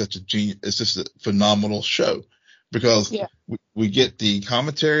Boys is such a genius. It's just a phenomenal show, because we get the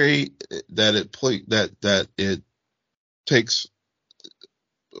commentary that it takes,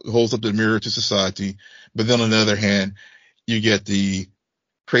 holds up the mirror to society. But then on the other hand, you get the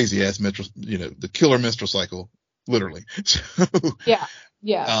crazy ass menstrual, the killer menstrual cycle, literally. So, Yeah.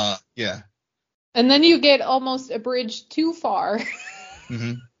 yeah. And then you get almost a bridge too far.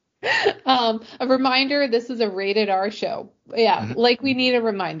 Mm-hmm. A reminder, this is a rated R show. Yeah, Mm-hmm. like we need a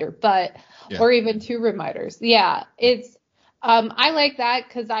reminder, Yeah. or even two reminders. Yeah, it's, I like that,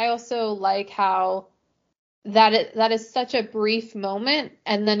 because I also like how that is such a brief moment,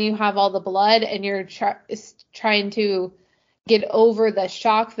 and then you have all the blood, and you're trying to get over the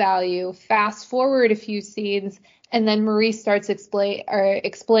shock value. Fast forward a few scenes, and then Marie starts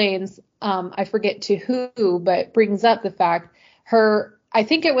explains, I forget to who, but brings up the fact, I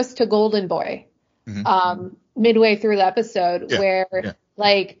think it was to Golden Boy, Mm-hmm. midway through the episode, where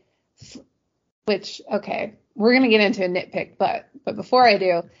like, which, okay, we're going to get into a nitpick, but before I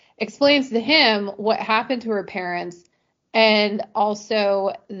do, explains to him what happened to her parents, and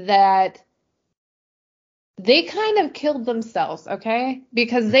also that they kind of killed themselves, okay?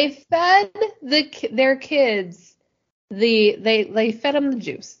 Because they fed their kids they fed them the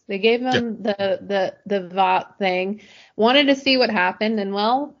juice. They gave them the VOT thing, wanted to see what happened, and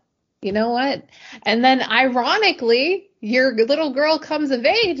well, you know what? And then ironically, your little girl comes of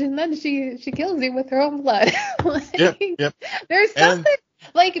age, and then she kills you with her own blood. Yep. There's something,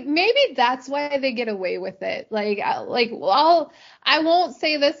 like, maybe that's why they get away with it. Well, I won't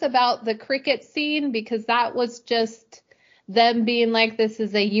say this about the cricket scene, because that was just them being like, this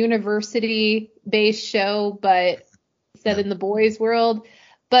is a university-based show, but set in the boys' world.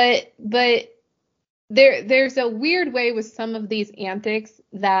 But there's a weird way with some of these antics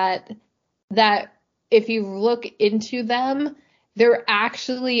that if you look into them, there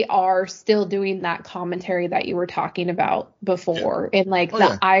actually are still doing that commentary that you were talking about before, and like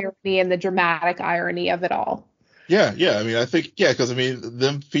irony and the dramatic irony of it all. Yeah. I mean, I think, because I mean,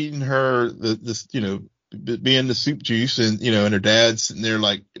 them feeding her this, being the soup juice, and and her dad's sitting there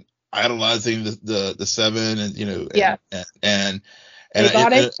like idolizing the seven, and and they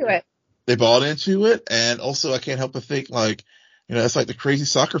bought into it. They bought into it, and also I can't help but think, like, it's like the crazy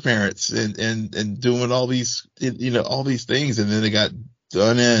soccer parents, and doing all these, all these things, and then they got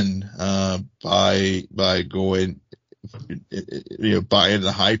done in by going, buying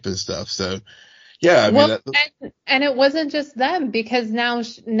the hype and stuff. So yeah, I mean, and it wasn't just them, because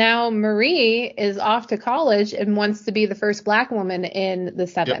now Marie is off to college and wants to be the first black woman in the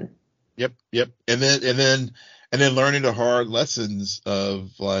seven. Yep. And then learning the hard lessons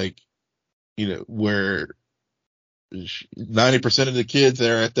of, like, where 90% of the kids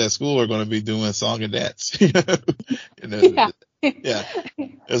there at that school are going to be doing song and dance. Yeah.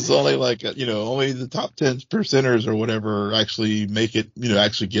 It's only like, only the top 10%ers or whatever actually make it,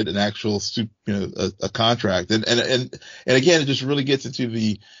 actually get an actual a contract. And again, it just really gets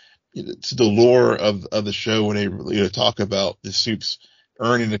into to the lore of the show, when they talk about the soups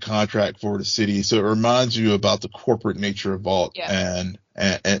earning a contract for the city. So it reminds you about the corporate nature of Vault, and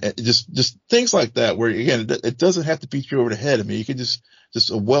and just things like that, where again, it doesn't have to beat you over the head. I mean, you can just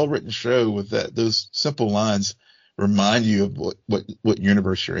a well-written show with those simple lines remind you of what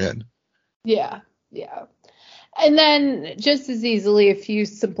universe you're in. Yeah. Yeah. And then just as easily, a few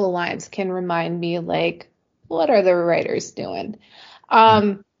simple lines can remind me, like, what are the writers doing?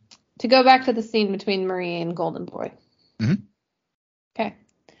 To go back to the scene between Marie and Golden Boy. Mm-hmm. Okay.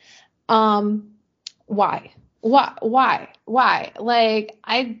 Why? Why? Like,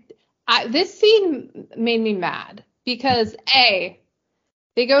 this scene made me mad because they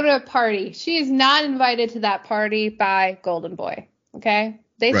go to a party. She is not invited to that party by Golden Boy. Okay.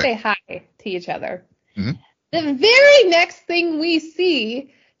 They Right. say hi to each other. Mm-hmm. The very next thing we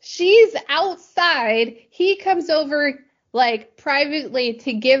see, she's outside. He comes over, like, privately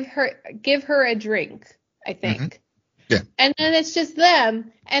to give her a drink, I think. Mm-hmm. Yeah. And then it's just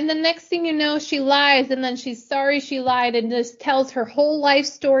them. And the next thing you know, she lies, and then she's sorry she lied and just tells her whole life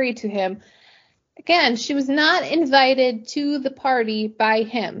story to him. Again, she was not invited to the party by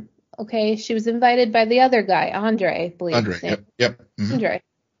him. Okay, she was invited by the other guy, Andre, I believe. Andre. Yep. Mm-hmm. Andre.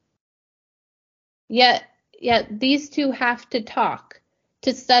 Yet these two have to talk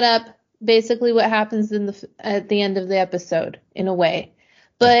to set up basically what happens at the end of the episode, in a way.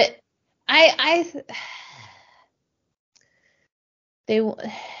 But I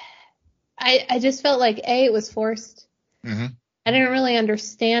just felt like it was forced. Mm-hmm. I didn't really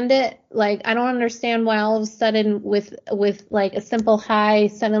understand it. Like, I don't understand why all of a sudden with like a simple hi,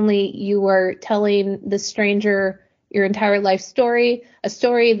 suddenly you were telling the stranger your entire life story, a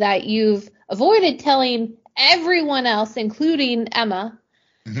story that you've avoided telling everyone else, including Emma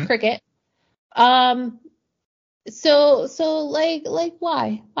Mm-hmm. Cricket. So like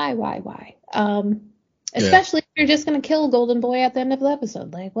why? Especially if you're just gonna kill Golden Boy at the end of the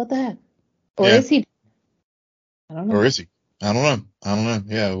episode. Like, what the heck? Or is he? I don't know. Or is he? I don't know.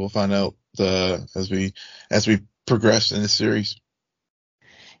 Yeah, we'll find out as we progress in this series.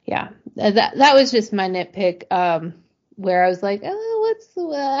 Yeah, that was just my nitpick. Where I was like,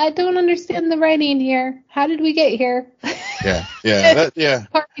 I don't understand the writing here. How did we get here? Yeah.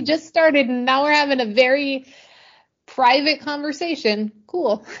 Party just started, and now we're having a very private conversation.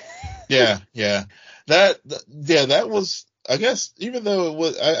 Cool. Yeah. That was, I guess, even though it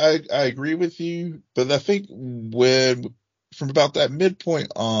was, I agree with you, but I think from about that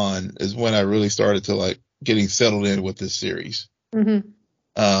midpoint on is when I really started to like getting settled in with this series. Mm-hmm.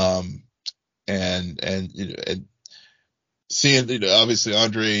 And seeing, obviously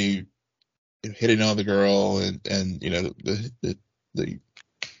Andre hitting on the girl and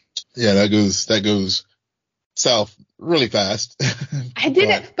that goes south really fast. I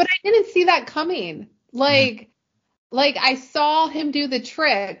didn't see that coming. Like I saw him do the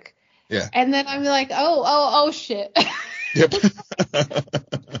trick. Yeah. And then I'm like, oh shit. Yep.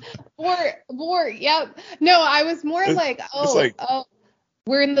 More. Yep. No, I was more like,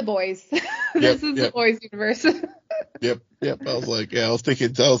 we're in the boys. This is the boys universe. Yep. I was like, I was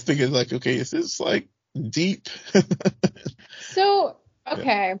thinking like, okay, is this like deep? So,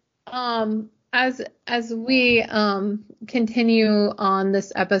 okay. As we continue on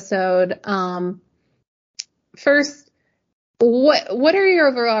this episode, first, what are your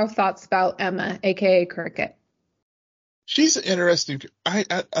overall thoughts about Emma, aka Cricket? She's interesting. I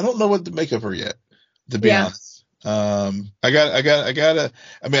don't know what to make of her yet, to be honest. It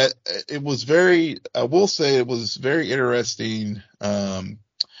was I will say it was very interesting. Cause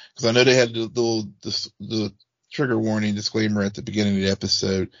I know they had the trigger warning disclaimer at the beginning of the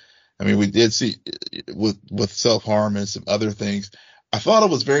episode. I mean, we did see with self-harm and some other things. I thought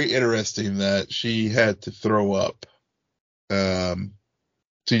it was very interesting that she had to throw up, to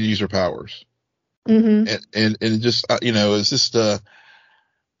use her powers. Mm-hmm. And just, it's just, I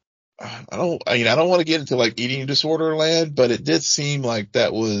don't want to get into like eating disorder land, but it did seem like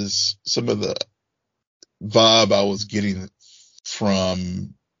that was some of the vibe I was getting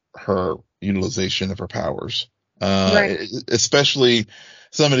from her utilization of her powers. Right. Especially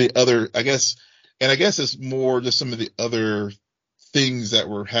some of the other, I guess it's more just some of the other things that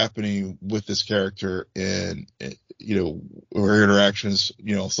were happening with this character and, her interactions,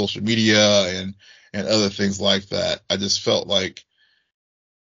 on social media and other things like that. I just felt like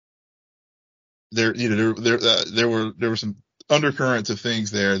there were some undercurrents of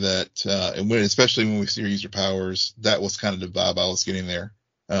things there that, especially when we see her use her powers, that was kind of the vibe I was getting there.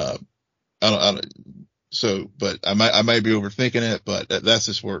 But I might be overthinking it, but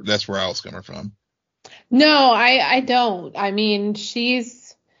that's where I was coming from. No, I don't. I mean,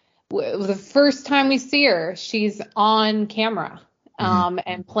 she's the first time we see her, she's on camera,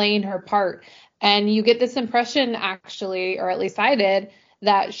 and playing her part. And you get this impression, actually, or at least I did,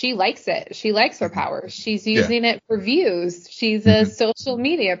 that she likes it. She likes her powers. She's Yeah. using it for views. She's a Hmm. social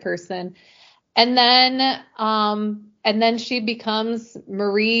media person. And then she becomes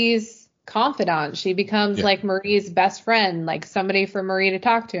Marie's confidant. She becomes Yeah. like Marie's best friend, like somebody for Marie to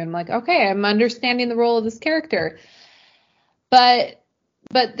talk to. I'm like, okay, I'm understanding the role of this character. But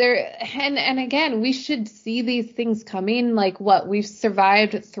there, and again, we should see these things coming. Like what, we've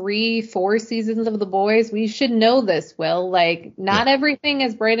survived 3-4 seasons of The Boys. We should know this, Will. Like Yeah. not everything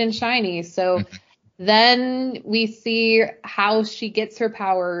is bright and shiny. So Hmm. then we see how she gets her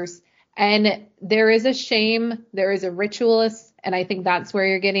powers. And there is a shame, there is a ritualist, and I think that's where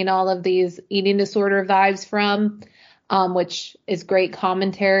you're getting all of these eating disorder vibes from, which is great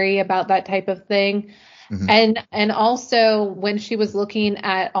commentary about that type of thing. Hmm. And also when she was looking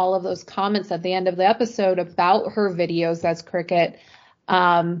at all of those comments at the end of the episode about her videos as Cricket,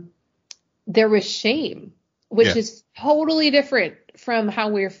 there was shame, which Yeah. is totally different from how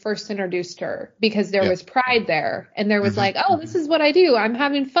we were first introduced to her, because there Yeah. was pride there and there was Hmm. like, oh, this is what I do. I'm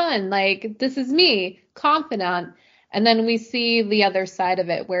having fun. Like, this is me, confident. And then we see the other side of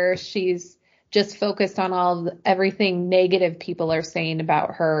it where she's just focused on everything negative people are saying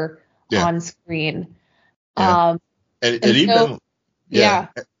about her Yeah. on screen. Yeah. Um, And and so, even, yeah.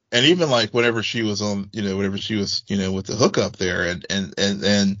 yeah, And even like whenever she was on, whenever she was, with the hookup there and,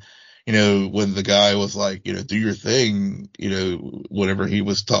 when the guy was like, do your thing, whatever he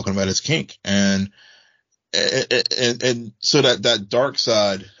was talking about his kink. And so that dark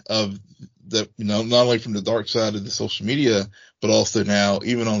side of the, not only from the dark side of the social media, but also now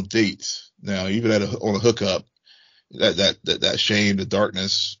even on dates, now even on a hookup, that shame, the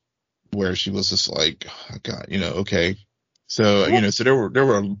darkness, where she was just like, oh, God, okay. So, so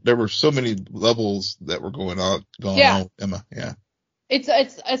there were so many levels that were going yeah. on with Emma. Yeah.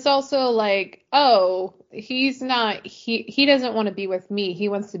 It's also like, oh, he doesn't want to be with me. He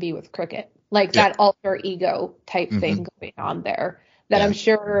wants to be with Cricket. Like Yeah. that alter ego type Hmm. thing going on there that Yeah. I'm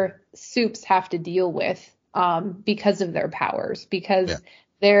sure Soups have to deal with because of their powers, Yeah. because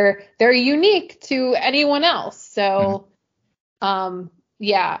they're unique to anyone else. Hmm. So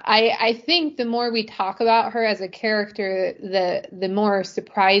yeah, I think the more we talk about her as a character, the more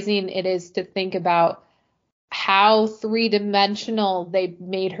surprising it is to think about how three-dimensional they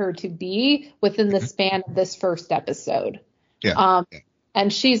made her to be within the Hmm. span of this first episode. Yeah. Um, Yeah.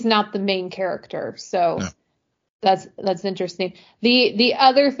 and she's not the main character, No. so that's interesting. The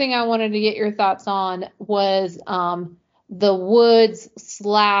other thing I wanted to get your thoughts on was the Woods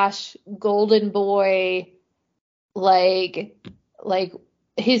slash Golden Boy, like like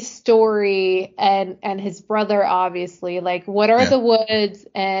his story and his brother, obviously. Like, what are Yeah. the Woods,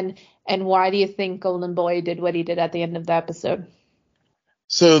 and why do you think Golden Boy did what he did at the end of the episode?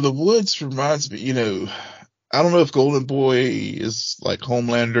 So the Woods reminds me, I don't know if Golden Boy is like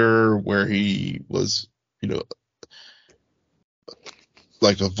Homelander, where he was, you know,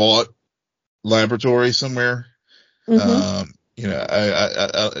 like a vault laboratory somewhere. Mm-hmm.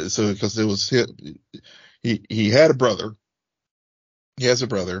 So because it was he had a brother, he has a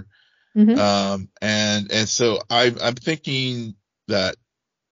brother, Mm-hmm. and so I'm thinking that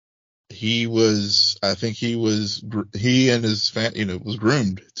I think he and his was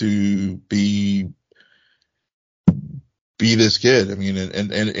groomed to be this kid. I mean, and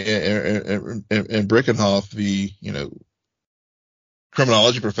Brickenhoff, the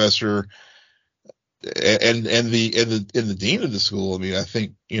criminology professor, and the dean of the school. I mean, I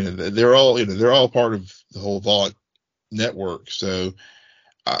think they're all part of the whole Vought network. So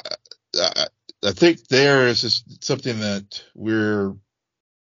I I, I think there is just something that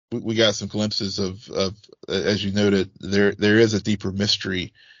we got some glimpses of, as you noted, there is a deeper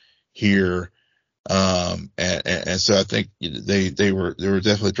mystery here. And so I think they were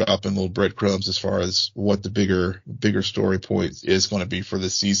definitely dropping little breadcrumbs as far as what the bigger story point is going to be for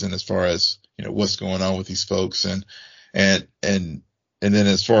this season, as far as, what's going on with these folks. And, and, and then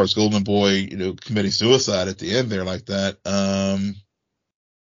as far as Golden Boy, committing suicide at the end there like that. I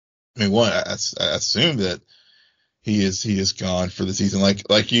mean, I assume that he is gone for the season.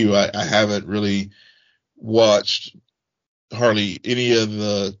 Like you, I haven't really watched hardly any of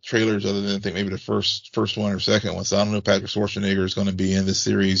the trailers other than I think maybe the first one or second one. So I don't know if Patrick Schwarzenegger is going to be in this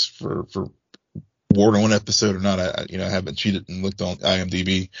series for more than one episode or not. I haven't cheated and looked on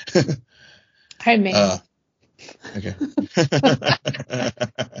IMDb. I may uh, okay.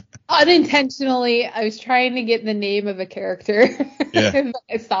 unintentionally. I was trying to get the name of a character, Yeah. and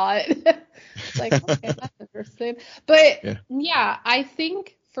I saw it. It's like, okay, that's interesting. But Yeah. yeah, I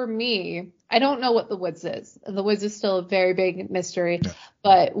think for me, I don't know what the Woods is. The Woods is still a very big mystery. Yeah.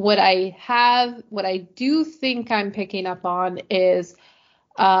 But what I do think I'm picking up on is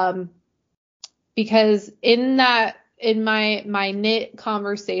Because in my knit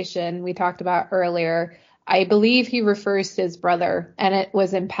conversation we talked about earlier, I believe he refers to his brother, and it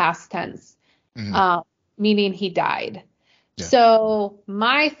was in past tense, meaning he died. Yeah. So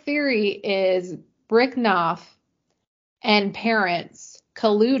my theory is Bricknoff and parents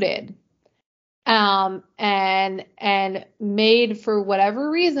colluded, and made, for whatever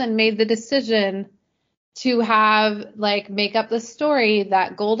reason, made the decision to have, like, make up the story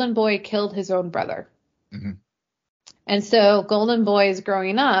that Golden Boy killed his own brother. Mm-hmm. And so Golden Boy is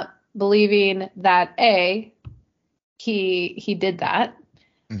growing up believing that he did that.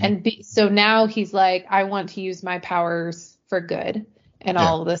 Mm-hmm. And so now he's like, I want to use my powers for good and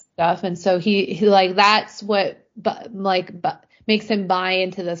all of this stuff. And so he like, that's what makes him buy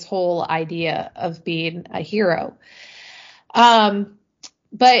into this whole idea of being a hero. But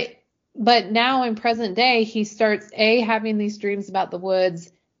now in present day, he starts having these dreams about the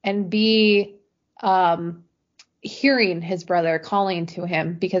woods, and hearing his brother calling to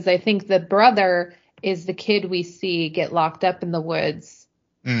him, because I think the brother is the kid we see get locked up in the woods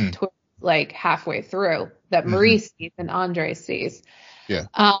towards, like, halfway through, that Marie sees and Andre sees. Yeah.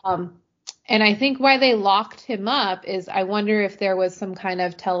 And I think why they locked him up is, I wonder if there was some kind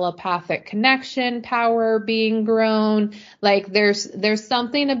of telepathic connection power being grown. Like, there's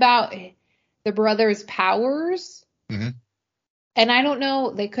something about the brother's powers. Mm-hmm. And I don't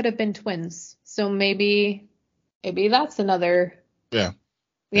know, they could have been twins. So maybe that's another thing.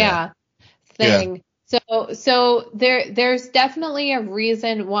 Yeah. So there's definitely a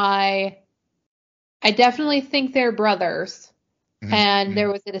reason why. I definitely think they're brothers. Mm-hmm. And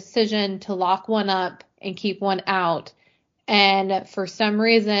there was a decision to lock one up and keep one out. And for some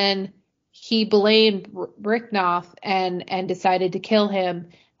reason, he blamed Bricknoff and decided to kill him.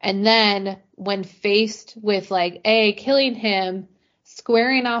 And then when faced with, like, killing him,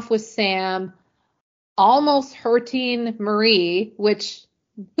 squaring off with Sam, almost hurting Marie, which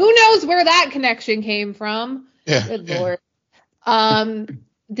who knows where that connection came from. Yeah. Good Lord.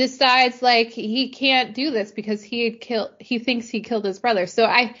 Decides, like, he can't do this because he thinks he killed his brother. So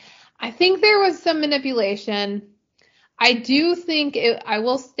I think there was some manipulation. I do think I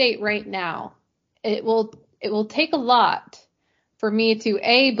will state right now, it will take a lot for me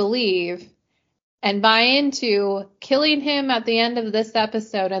to believe and buy into killing him at the end of this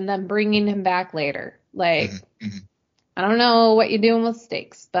episode and then bringing him back later. Like, I don't know what you're doing with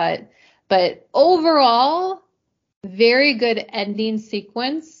stakes, but overall, very good ending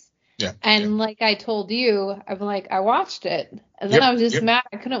sequence. Yeah. And like I told you, I'm like, I watched it, and then I was just mad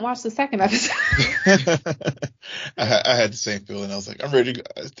I couldn't watch the second episode. I had the same feeling. I was like, I'm ready to go.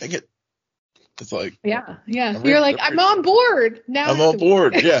 Dang it. It's like, yeah. You're like, I'm on board now. I'm on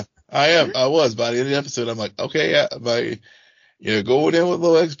board. Yeah, I am. I was by the end of the episode. I'm like, okay, yeah, going in with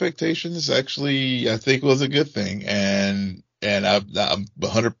low expectations actually, I think, was a good thing, and I'm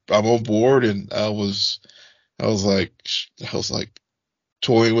on board, and I was like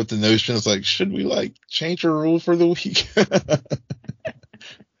toying with the notion. It's like, should we, like, change our rule for the week?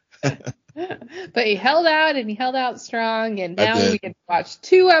 But he held out, and he held out strong, and now we can watch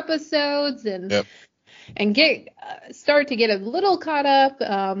 2 episodes and start to get a little caught up.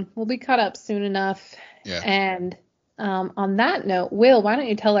 We'll be caught up soon enough. Yeah. And on that note, Will, why don't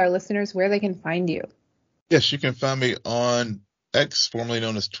you tell our listeners where they can find you? Yes, you can find me on X, formerly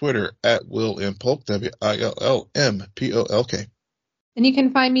known as Twitter, at Will M. Polk, WILLMPOLK. And you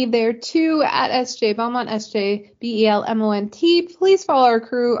can find me there too, at SJ Belmont, SJBELMONT. Please follow our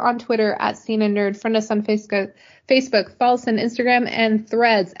crew on Twitter at Scene and Nerd. Friend us on Facebook, follow us on Instagram and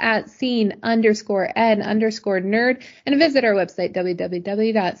Threads at scene_n_nerd. And visit our website,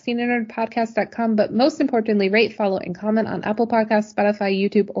 www.sceneandnerdpodcast.com. But most importantly, rate, follow, and comment on Apple Podcasts, Spotify,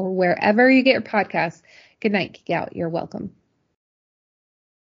 YouTube, or wherever you get your podcasts. Good night, geek out. You're welcome.